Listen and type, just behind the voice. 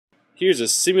Here's a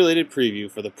simulated preview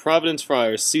for the Providence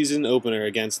Friars season opener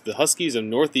against the Huskies of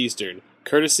Northeastern,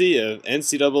 courtesy of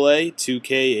NCAA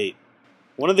 2K8.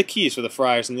 One of the keys for the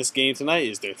Friars in this game tonight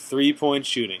is their three-point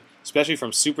shooting, especially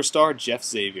from superstar Jeff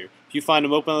Xavier. If you find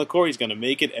him open on the court, he's going to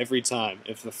make it every time.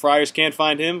 If the Friars can't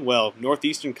find him, well,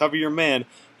 Northeastern, cover your man,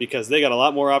 because they got a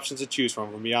lot more options to choose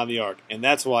from beyond the arc, and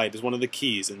that's why it is one of the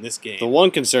keys in this game. The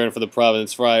one concern for the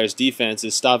Providence Friars defense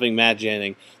is stopping Matt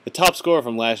Janning. The top scorer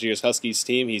from last year's Huskies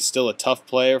team, he's still a tough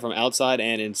player from outside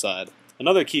and inside.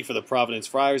 Another key for the Providence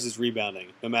Friars is rebounding.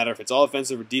 No matter if it's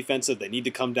offensive or defensive, they need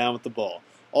to come down with the ball.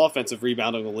 Offensive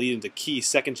rebounding will lead into key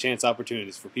second-chance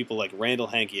opportunities for people like Randall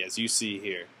Hankey, as you see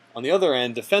here. On the other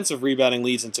end, defensive rebounding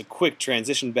leads into quick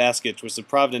transition baskets, which the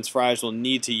Providence Friars will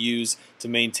need to use to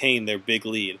maintain their big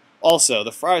lead. Also,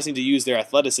 the Friars need to use their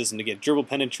athleticism to get dribble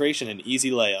penetration and easy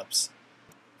layups.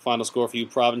 Final score for you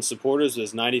Providence supporters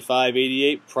was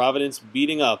 95-88, Providence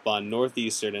beating up on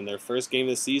Northeastern in their first game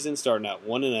of the season, starting at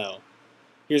 1-0.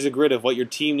 Here's a grid of what your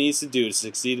team needs to do to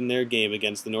succeed in their game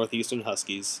against the Northeastern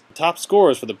Huskies. The top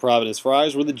scorers for the Providence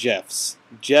Friars were the Jeffs.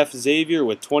 Jeff Xavier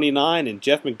with 29 and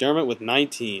Jeff McDermott with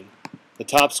 19. The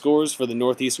top scorers for the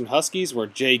Northeastern Huskies were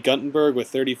Jay Guntenberg with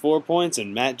 34 points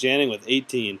and Matt Janning with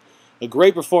 18. A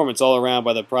great performance all around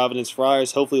by the Providence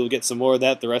Friars. Hopefully we'll get some more of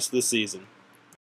that the rest of the season.